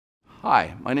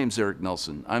Hi, my name is Eric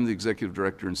Nelson. I'm the Executive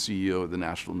Director and CEO of the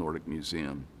National Nordic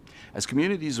Museum. As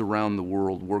communities around the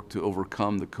world work to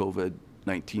overcome the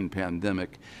COVID-19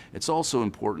 pandemic, it's also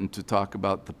important to talk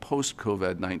about the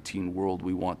post-COVID-19 world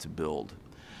we want to build.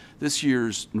 This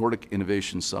year's Nordic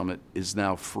Innovation Summit is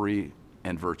now free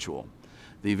and virtual.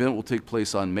 The event will take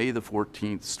place on May the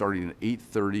 14th, starting at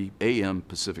 8:30 a.m.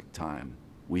 Pacific Time.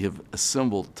 We have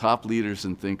assembled top leaders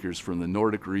and thinkers from the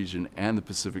Nordic region and the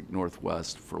Pacific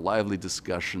Northwest for lively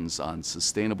discussions on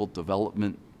sustainable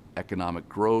development, economic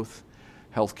growth,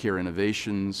 healthcare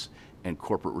innovations, and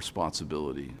corporate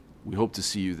responsibility. We hope to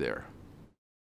see you there.